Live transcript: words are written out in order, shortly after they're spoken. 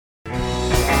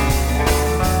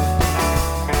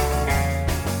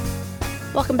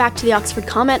Welcome back to the Oxford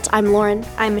Comment. I'm Lauren.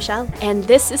 I'm Michelle. And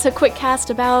this is a quick cast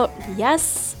about,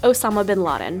 yes, Osama bin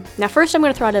Laden. Now first I'm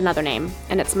going to throw out another name,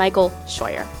 and it's Michael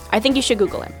Scheuer. I think you should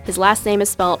Google him. His last name is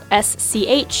spelled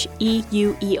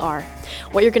Scheuer.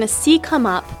 What you're going to see come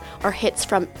up are hits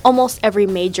from almost every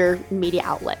major media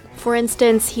outlet. For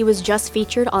instance, he was just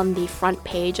featured on the front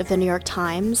page of the New York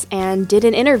Times and did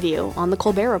an interview on the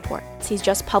Colbert Report. He's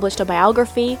just published a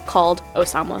biography called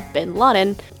Osama bin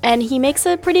Laden, and he makes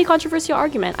a pretty controversial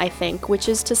argument, I think, which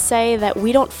is to say that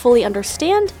we don't fully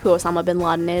understand who Osama bin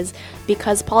Laden is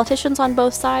because politicians on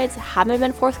both sides haven't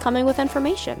been forthcoming with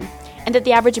information, and that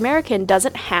the average American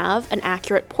doesn't have an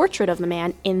accurate portrait of the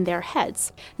man in their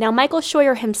heads. Now, Michael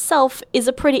Scheuer himself is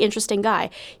a pretty interesting guy.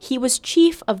 He was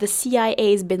chief of the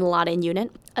CIA's bin Laden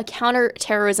unit, a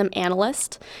counterterrorism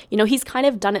analyst. You know, he's kind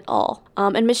of done it all.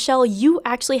 And Michelle, you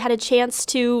actually had a chance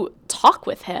to talk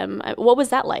with him. What was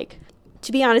that like?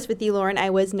 To be honest with you, Lauren,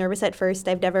 I was nervous at first.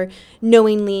 I've never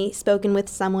knowingly spoken with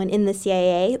someone in the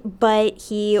CIA, but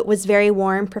he was very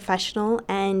warm, professional,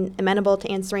 and amenable to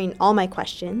answering all my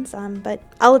questions. But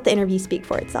I'll let the interview speak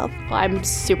for itself. Well, I'm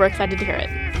super excited to hear it.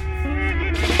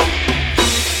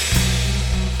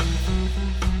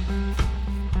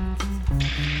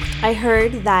 I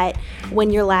heard that when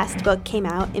your last book came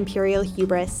out, Imperial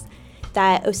Hubris,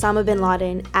 that Osama bin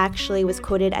Laden actually was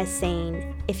quoted as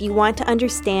saying, "If you want to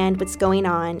understand what's going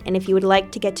on, and if you would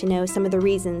like to get to know some of the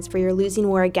reasons for your losing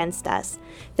war against us,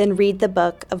 then read the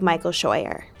book of Michael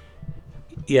Scheuer."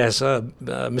 Yes,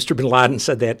 Mr. bin Laden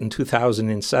said that in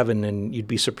 2007, and you'd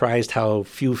be surprised how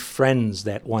few friends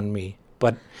that won me.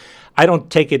 But I don't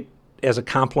take it as a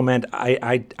compliment.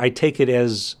 I take it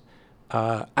as,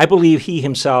 I believe he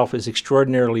himself is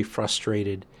extraordinarily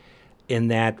frustrated in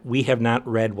that we have not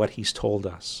read what he's told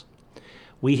us.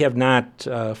 We have not,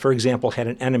 for example, had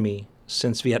an enemy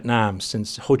since Vietnam,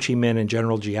 since Ho Chi Minh and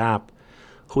General Giap,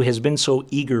 who has been so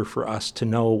eager for us to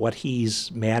know what he's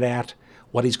mad at,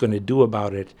 what he's going to do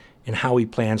about it, and how he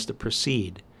plans to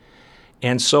proceed.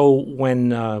 And so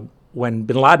when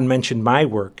bin Laden mentioned my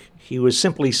work, he was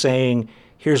simply saying,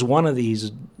 here's one of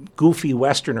these goofy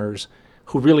Westerners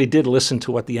who really did listen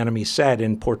to what the enemy said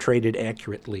and portrayed it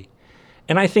accurately.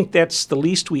 And I think that's the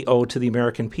least we owe to the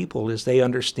American people, is they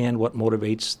understand what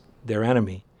motivates their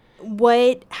enemy.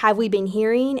 What have we been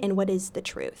hearing, and what is the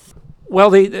truth?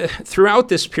 Well, throughout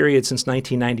this period since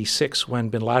 1996, when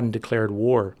bin Laden declared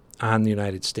war on the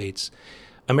United States,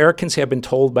 Americans have been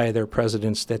told by their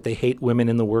presidents that they hate women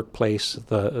in the workplace,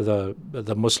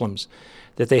 the Muslims,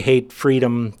 that they hate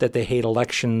freedom, that they hate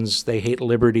elections, they hate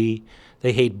liberty,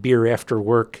 they hate beer after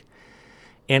work.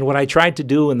 And what I tried to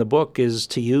do in the book is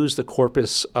to use the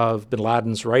corpus of bin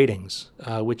Laden's writings,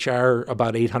 which are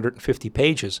about 850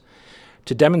 pages,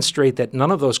 to demonstrate that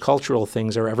none of those cultural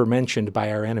things are ever mentioned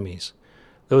by our enemies.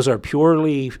 Those are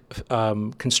purely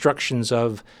constructions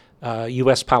of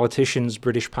U.S. politicians,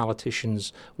 British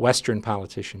politicians, Western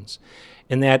politicians,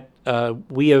 in that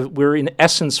we're in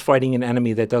essence fighting an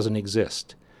enemy that doesn't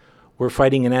exist. We're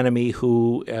fighting an enemy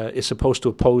who is supposed to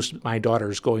oppose my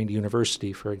daughters going to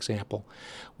university, for example,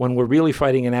 when we're really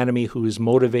fighting an enemy who is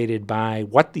motivated by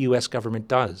what the U.S. government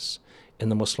does in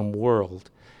the Muslim world,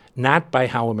 not by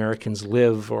how Americans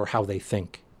live or how they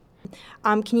think.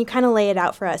 Can you kind of lay it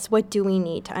out for us? What do we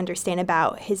need to understand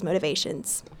about his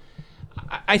motivations?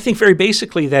 I think very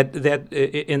basically that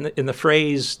in the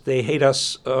phrase, they hate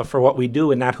us for what we do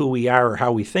and not who we are or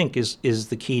how we think is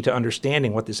the key to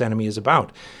understanding what this enemy is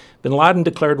about. Bin Laden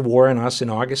declared war on us in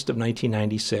August of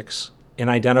 1996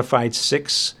 and identified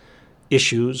 6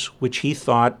 issues which he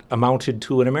thought amounted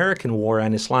to an American war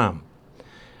on Islam.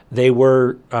 They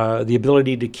were the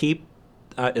ability to keep,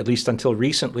 at least until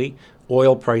recently,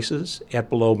 oil prices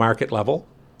at below market level,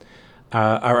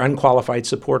 our unqualified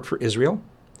support for Israel,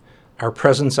 our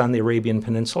presence on the Arabian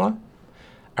Peninsula,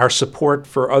 our support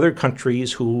for other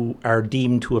countries who are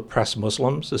deemed to oppress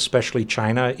Muslims, especially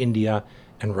China, India,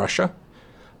 and Russia,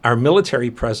 our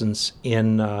military presence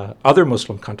in other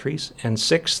Muslim countries, and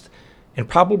 6th, and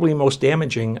probably most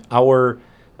damaging, our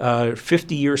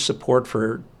 50-year support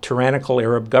for tyrannical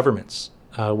Arab governments,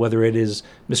 whether it is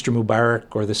Mr.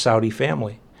 Mubarak or the Saudi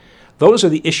family. Those are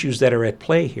the issues that are at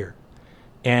play here.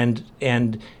 And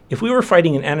if we were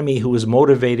fighting an enemy who was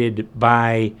motivated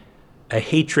by a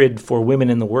hatred for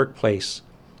women in the workplace,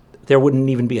 there wouldn't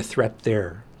even be a threat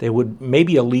there. They would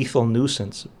maybe a lethal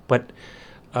nuisance, but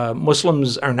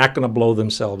Muslims are not going to blow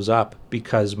themselves up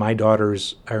because my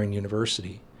daughters are in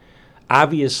university.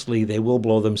 Obviously, they will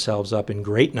blow themselves up in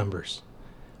great numbers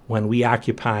when we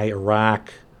occupy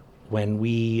Iraq, when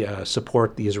we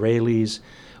support the Israelis,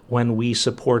 when we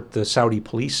support the Saudi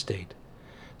police state.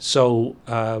 So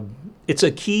it's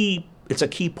a key it's a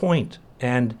key point.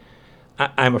 And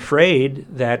I'm afraid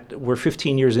that we're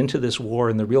 15 years into this war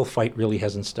and the real fight really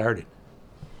hasn't started.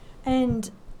 And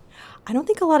I don't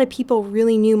think a lot of people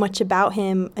really knew much about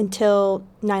him until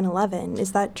 9/11.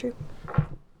 Is that true?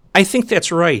 I think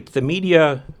that's right. The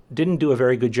media didn't do a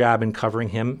very good job in covering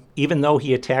him, even though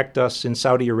he attacked us in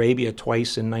Saudi Arabia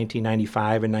twice in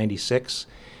 1995 and 96.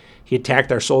 He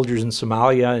attacked our soldiers in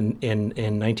Somalia in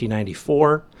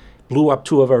 1994, blew up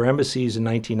 2 of our embassies in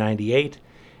 1998,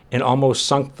 and almost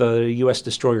sunk the U.S.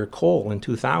 destroyer Cole in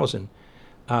 2000.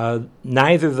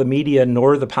 Neither the media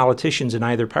nor the politicians in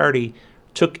either party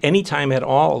took any time at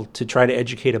all to try to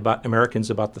educate Americans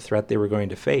about the threat they were going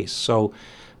to face. So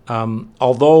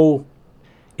although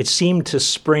it seemed to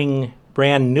spring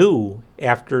brand new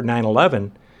after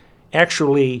 9/11,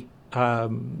 actually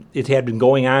it had been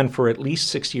going on for at least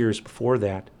 6 years before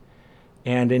that.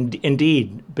 And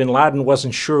indeed, bin Laden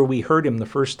wasn't sure we heard him the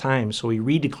first time, so he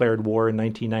redeclared war in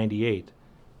 1998.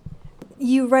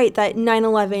 You write that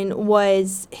 9/11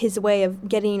 was his way of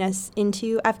getting us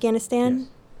into Afghanistan?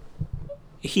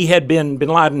 Yes. Bin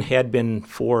Laden had been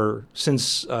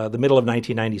since the middle of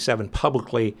 1997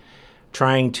 publicly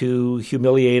trying to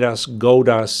humiliate us, goad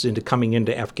us into coming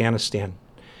into Afghanistan.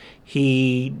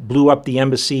 He blew up the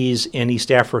embassies in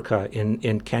East Africa,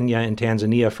 in Kenya and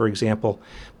Tanzania, for example,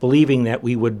 believing that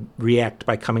we would react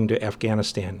by coming to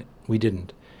Afghanistan. We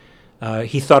didn't.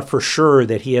 He thought for sure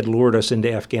that he had lured us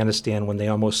into Afghanistan when they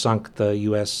almost sunk the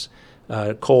U.S.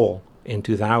 Cole in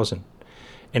 2000.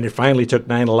 And it finally took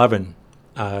 9/11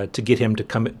 to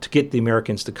get the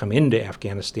Americans to come into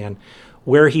Afghanistan,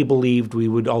 where he believed we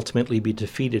would ultimately be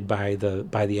defeated by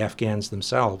the Afghans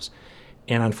themselves.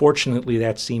 And unfortunately,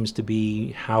 that seems to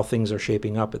be how things are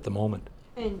shaping up at the moment.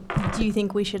 And do you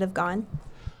think we should have gone?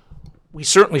 We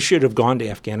certainly should have gone to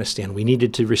Afghanistan. We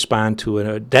needed to respond to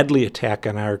a deadly attack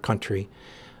on our country,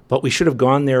 but we should have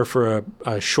gone there for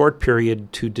a short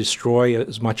period to destroy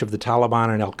as much of the Taliban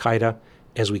and al-Qaeda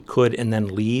as we could and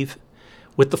then leave,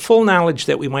 with the full knowledge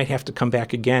that we might have to come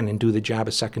back again and do the job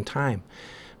a second time.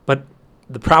 But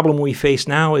the problem we face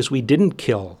now is we didn't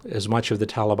kill as much of the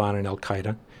Taliban and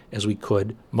al-Qaeda as we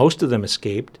could. Most of them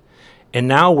escaped. And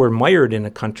now we're mired in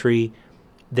a country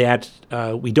that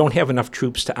we don't have enough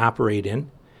troops to operate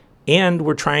in. And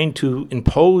we're trying to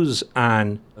impose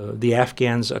on the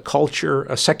Afghans a culture,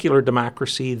 a secular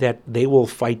democracy that they will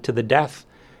fight to the death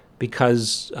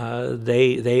because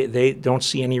they don't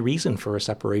see any reason for a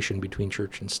separation between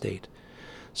church and state.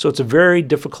 So it's a very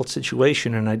difficult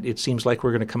situation, and it seems like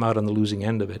we're going to come out on the losing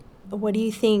end of it. What do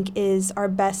you think is our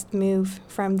best move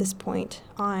from this point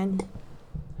on?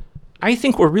 I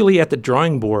think we're really at the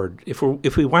drawing board. If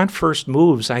we want first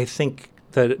moves, I think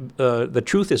that the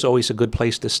truth is always a good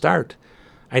place to start.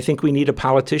 I think we need a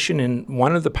politician in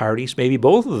one of the parties, maybe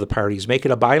both of the parties, make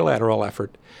it a bilateral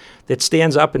effort that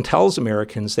stands up and tells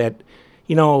Americans that,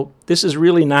 this is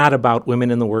really not about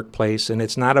women in the workplace, and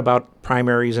it's not about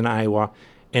primaries in Iowa,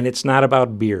 and it's not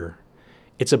about beer.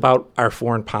 It's about our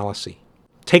foreign policy.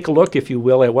 Take a look, if you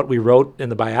will, at what we wrote in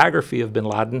the biography of bin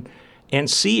Laden and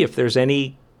see if there's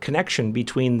any connection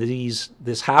between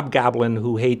this hobgoblin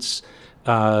who hates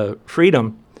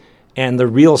freedom and the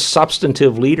real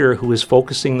substantive leader who is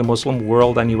focusing the Muslim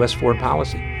world on U.S. foreign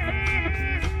policy.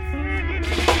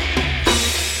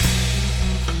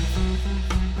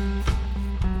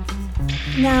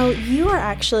 Now, you are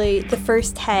actually the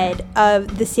first head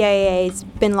of the CIA's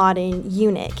bin Laden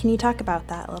unit. Can you talk about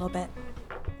that a little bit?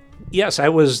 Yes, I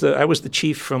was the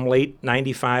chief from late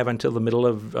 95 until the middle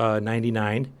of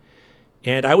 99.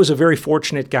 And I was a very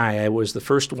fortunate guy. I was the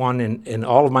first one, and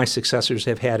all of my successors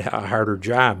have had a harder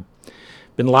job.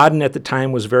 Bin Laden at the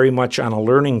time was very much on a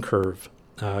learning curve.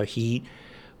 He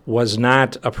was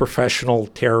not a professional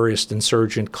terrorist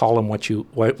insurgent, call him what you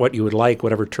would like,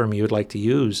 whatever term you would like to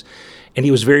use. And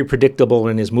he was very predictable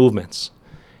in his movements.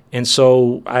 And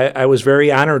so I was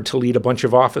very honored to lead a bunch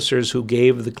of officers who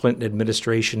gave the Clinton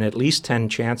administration at least 10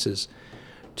 chances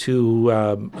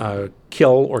to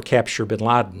kill or capture bin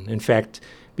Laden. In fact,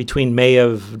 between May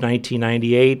of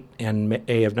 1998 and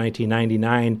May of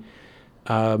 1999,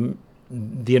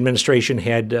 the administration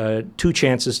had 2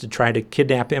 chances to try to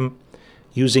kidnap him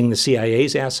using the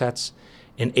CIA's assets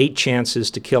and 8 chances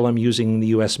to kill him using the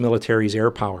U.S. military's air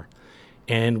power.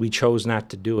 And we chose not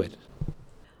to do it.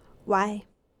 Why?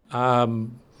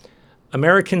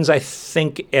 Americans, I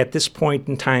think, at this point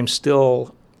in time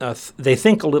still, they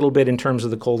think a little bit in terms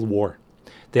of the Cold War,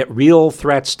 that real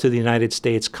threats to the United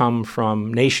States come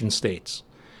from nation states.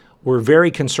 We're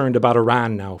very concerned about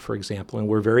Iran now, for example, and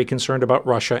we're very concerned about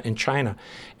Russia and China,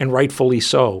 and rightfully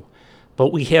so.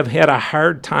 But we have had a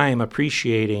hard time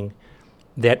appreciating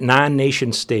that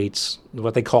non-nation states,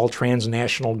 what they call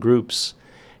transnational groups,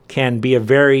 can be a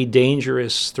very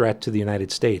dangerous threat to the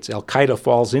United States. Al-Qaeda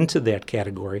falls into that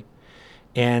category,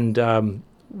 and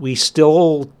we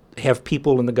still have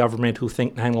people in the government who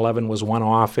think 9/11 was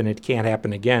one-off and it can't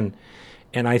happen again.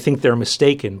 And I think they're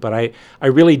mistaken. But I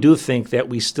really do think that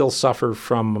we still suffer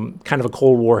from kind of a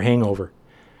Cold War hangover,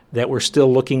 that we're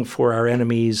still looking for our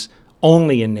enemies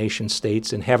only in nation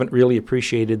states and haven't really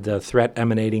appreciated the threat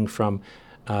emanating from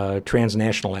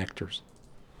transnational actors.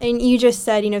 And you just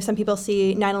said, some people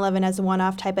see 9/11 as a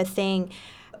one-off type of thing.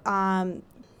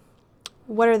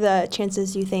 What are the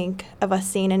chances, you think, of us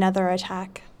seeing another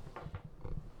attack?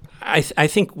 I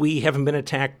think we haven't been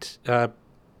attacked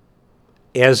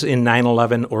as in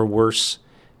 9/11 or worse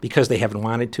because they haven't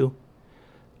wanted to.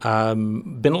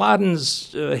 Bin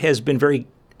Laden's has been very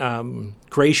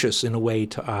gracious in a way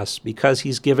to us because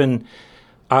he's given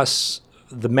us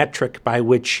the metric by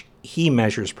which he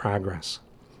measures progress.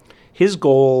 His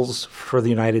goals for the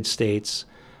United States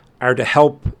are to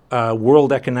help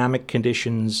world economic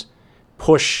conditions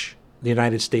push the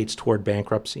United States toward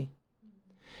bankruptcy.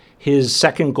 His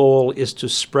second goal is to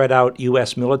spread out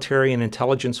U.S. military and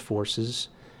intelligence forces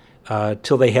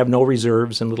till they have no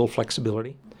reserves and little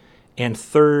flexibility. And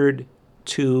third,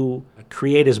 to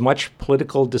create as much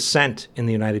political dissent in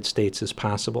the United States as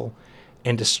possible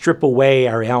and to strip away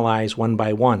our allies one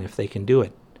by one if they can do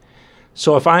it.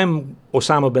 So if I'm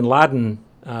Osama bin Laden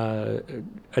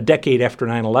a decade after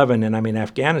 9/11 and I'm in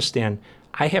Afghanistan,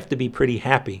 I have to be pretty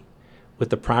happy with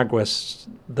the progress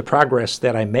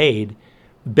that I made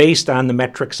based on the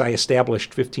metrics I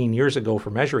established 15 years ago for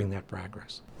measuring that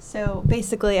progress. So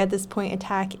basically, at this point,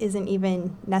 attack isn't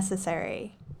even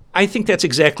necessary. I think that's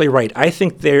exactly right. I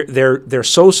think they're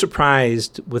so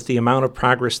surprised with the amount of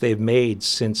progress they've made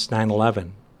since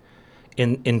 9/11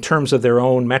 in terms of their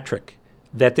own metric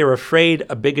that they're afraid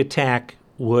a big attack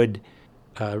would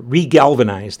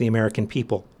re-galvanize the American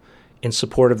people in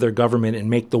support of their government and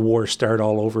make the war start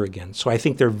all over again. So I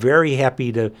think they're very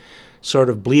happy to sort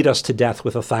of bleed us to death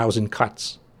with 1,000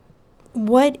 cuts.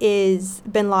 What is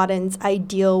bin Laden's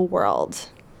ideal world?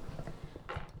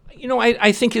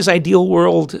 I think his ideal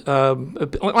world, a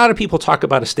lot of people talk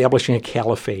about establishing a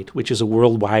caliphate, which is a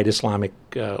worldwide Islamic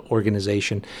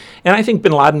organization. And I think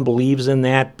bin Laden believes in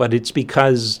that, but it's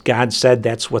because God said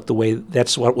that's what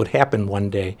would happen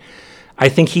one day. I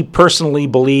think he personally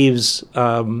believes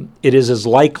it is as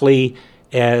likely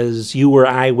as you or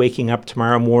I waking up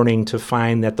tomorrow morning to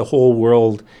find that the whole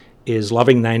world is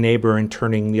loving thy neighbor and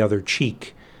turning the other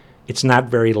cheek. It's not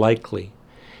very likely.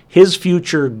 His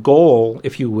future goal,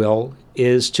 if you will,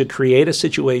 is to create a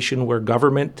situation where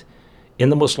government in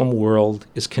the Muslim world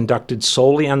is conducted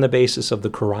solely on the basis of the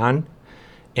Quran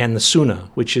and the Sunnah,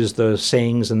 which is the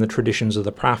sayings and the traditions of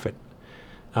the Prophet.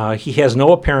 He has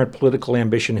no apparent political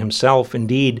ambition himself,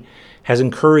 indeed has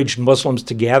encouraged Muslims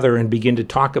to gather and begin to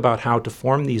talk about how to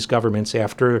form these governments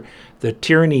after the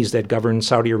tyrannies that govern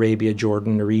Saudi Arabia,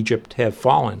 Jordan, or Egypt have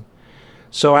fallen.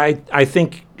 So I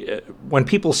think when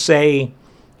people say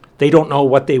they don't know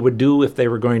what they would do if they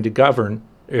were going to govern,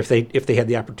 if they had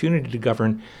the opportunity to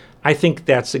govern, I think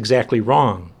that's exactly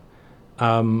wrong.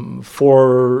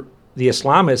 For the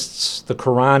Islamists, the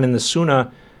Quran and the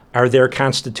Sunnah are their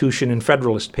constitution and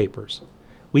federalist papers.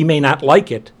 We may not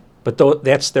like it, but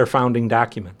that's their founding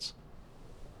documents.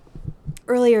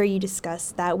 Earlier you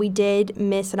discussed that we did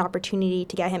miss an opportunity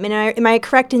to get him. And am I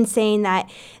correct in saying that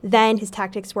then his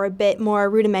tactics were a bit more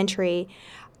rudimentary?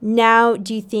 Now,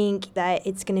 do you think that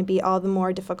it's going to be all the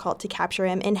more difficult to capture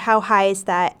him? And how high is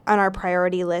that on our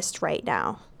priority list right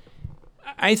now?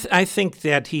 I think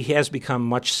that he has become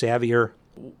much savvier.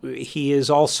 He is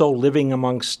also living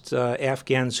amongst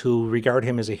Afghans who regard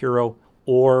him as a hero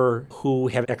or who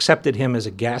have accepted him as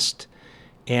a guest.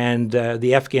 And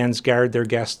the Afghans guard their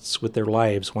guests with their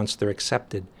lives once they're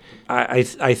accepted. I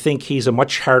think he's a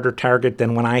much harder target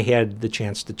than when I had the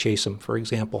chance to chase him, for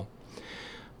example.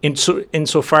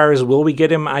 Insofar as will we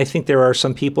get him, I think there are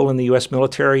some people in the U.S.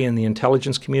 military and the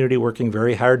intelligence community working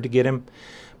very hard to get him.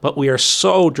 But we are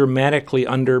so dramatically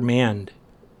undermanned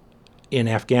in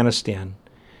Afghanistan.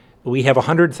 We have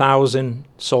 100,000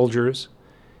 soldiers.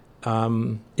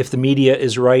 If the media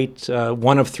is right,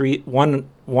 one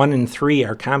in three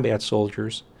are combat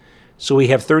soldiers. So we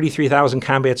have 33,000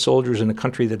 combat soldiers in a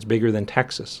country that's bigger than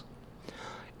Texas.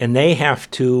 And they have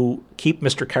to keep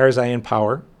Mr. Karzai in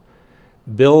power,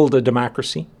 build a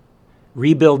democracy,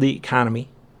 rebuild the economy,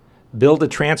 build a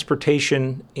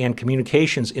transportation and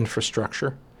communications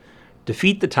infrastructure,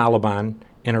 defeat the Taliban,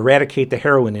 and eradicate the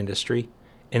heroin industry,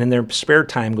 and in their spare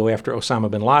time go after Osama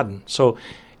bin Laden. So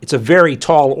it's a very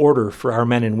tall order for our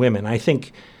men and women. I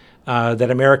think that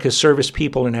America's service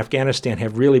people in Afghanistan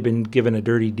have really been given a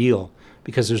dirty deal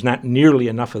because there's not nearly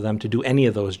enough of them to do any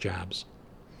of those jobs.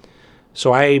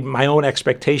 So my own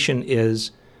expectation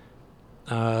is,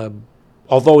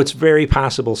 although it's very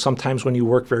possible, sometimes when you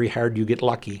work very hard, you get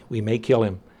lucky. We may kill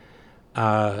him.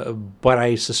 But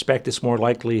I suspect it's more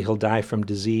likely he'll die from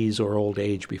disease or old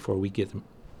age before we get him.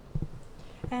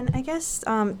 And I guess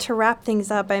to wrap things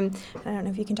up, I don't know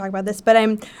if you can talk about this, but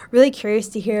I'm really curious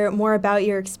to hear more about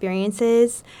your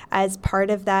experiences as part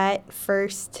of that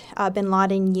first bin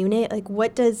Laden unit. Like,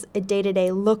 what does a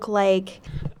day-to-day look like?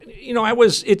 You know,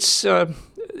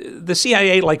 the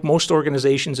CIA, like most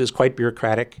organizations, is quite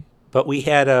bureaucratic, but we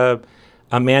had a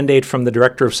mandate from the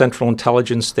Director of Central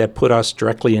Intelligence that put us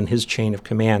directly in his chain of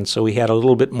command, so we had a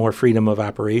little bit more freedom of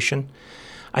operation.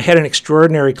 I had an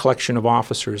extraordinary collection of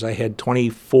officers. I had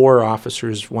 24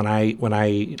 officers when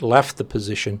I left the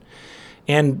position.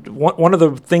 And one of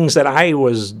the things that I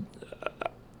was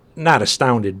not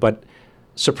astounded, but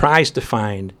surprised to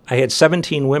find, I had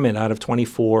 17 women out of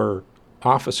 24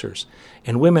 officers.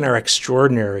 And women are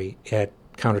extraordinary at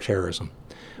counterterrorism.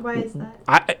 Why is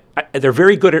that? They're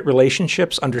very good at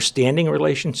relationships, understanding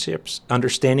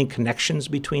connections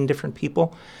between different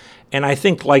people. And I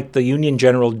think, like the Union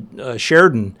General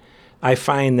Sheridan, I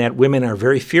find that women are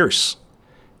very fierce,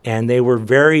 and they were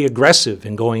very aggressive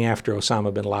in going after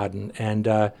Osama bin Laden.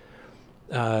 And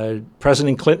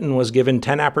President Clinton was given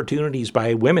 10 opportunities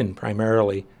by women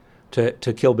primarily to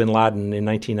kill bin Laden in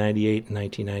 1998 and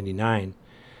 1999.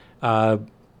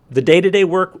 The day-to-day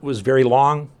work was very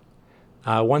long.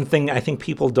 One thing I think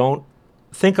people don't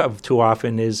think of too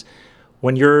often is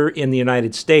when you're in the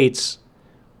United States,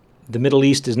 the Middle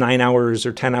East is 9 hours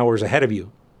or 10 hours ahead of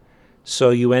you.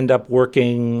 So you end up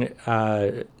working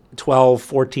 12,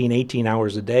 14, 18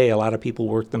 hours a day. A lot of people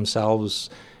work themselves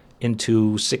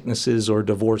into sicknesses or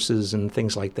divorces and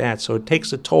things like that. So it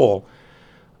takes a toll.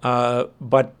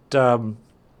 But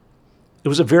it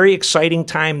was a very exciting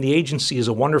time. The agency is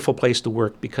a wonderful place to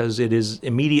work because it is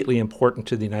immediately important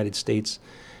to the United States.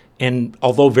 And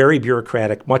although very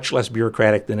bureaucratic, much less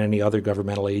bureaucratic than any other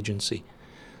governmental agency.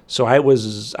 So I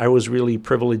was really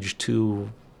privileged to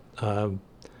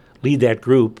lead that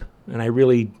group, and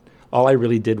all I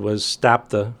really did was stop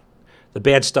the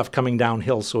bad stuff coming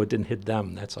downhill so it didn't hit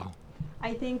them. That's all.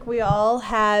 I think we all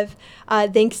have,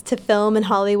 thanks to film and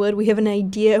Hollywood, we have an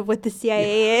idea of what the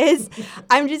CIA is.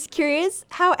 I'm just curious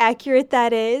how accurate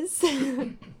that is.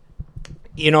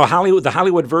 You know, the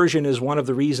Hollywood version is one of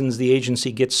the reasons the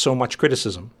agency gets so much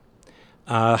criticism.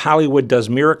 Hollywood does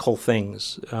miracle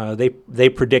things. They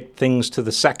predict things to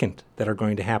the second that are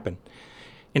going to happen.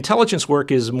 Intelligence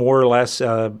work is more or less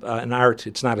an art.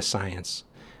 It's not a science.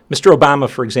 Mr. Obama,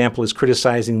 for example, is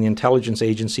criticizing the intelligence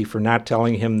agency for not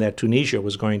telling him that Tunisia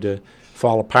was going to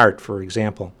fall apart, for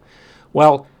example.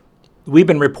 Well, we've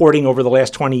been reporting over the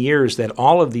last 20 years that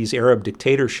all of these Arab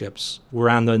dictatorships were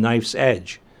on the knife's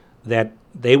edge, that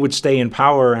they would stay in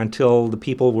power until the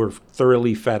people were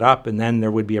thoroughly fed up, and then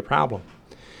there would be a problem.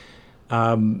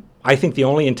 I think the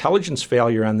only intelligence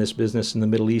failure on this business in the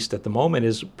Middle East at the moment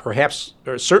is perhaps,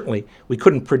 or certainly, we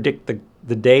couldn't predict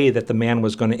the day that the man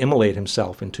was going to immolate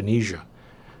himself in Tunisia.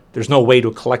 There's no way to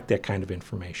collect that kind of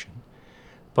information.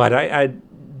 But I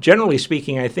generally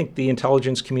speaking, I think the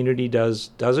intelligence community does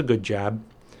a good job.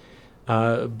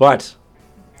 But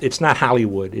it's not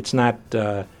Hollywood. It's not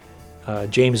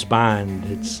James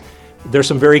Bond. There's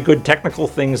some very good technical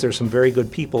things. There's some very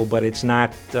good people, but it's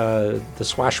not the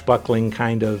swashbuckling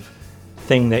kind of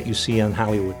thing that you see on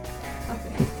Hollywood.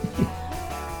 Okay.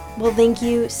 Well, thank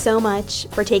you so much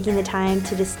for taking the time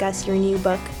to discuss your new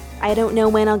book. I don't know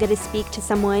when I'll get to speak to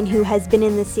someone who has been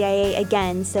in the CIA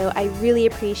again, so I really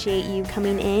appreciate you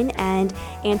coming in and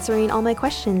answering all my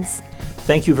questions.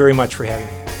 Thank you very much for having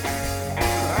me.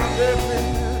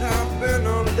 I've been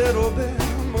a little bit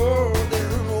more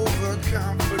than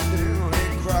overconfident.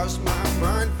 It crossed my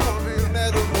mind for me,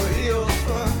 medical heels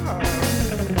for her.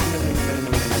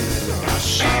 So I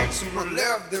shout to my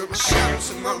left, then I shout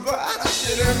to my right. I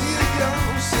said, have you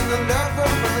young, seen the love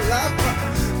of my life? I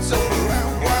told her I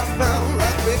was found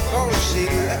right before she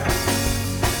left.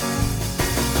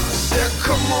 I said,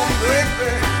 come on,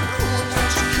 baby.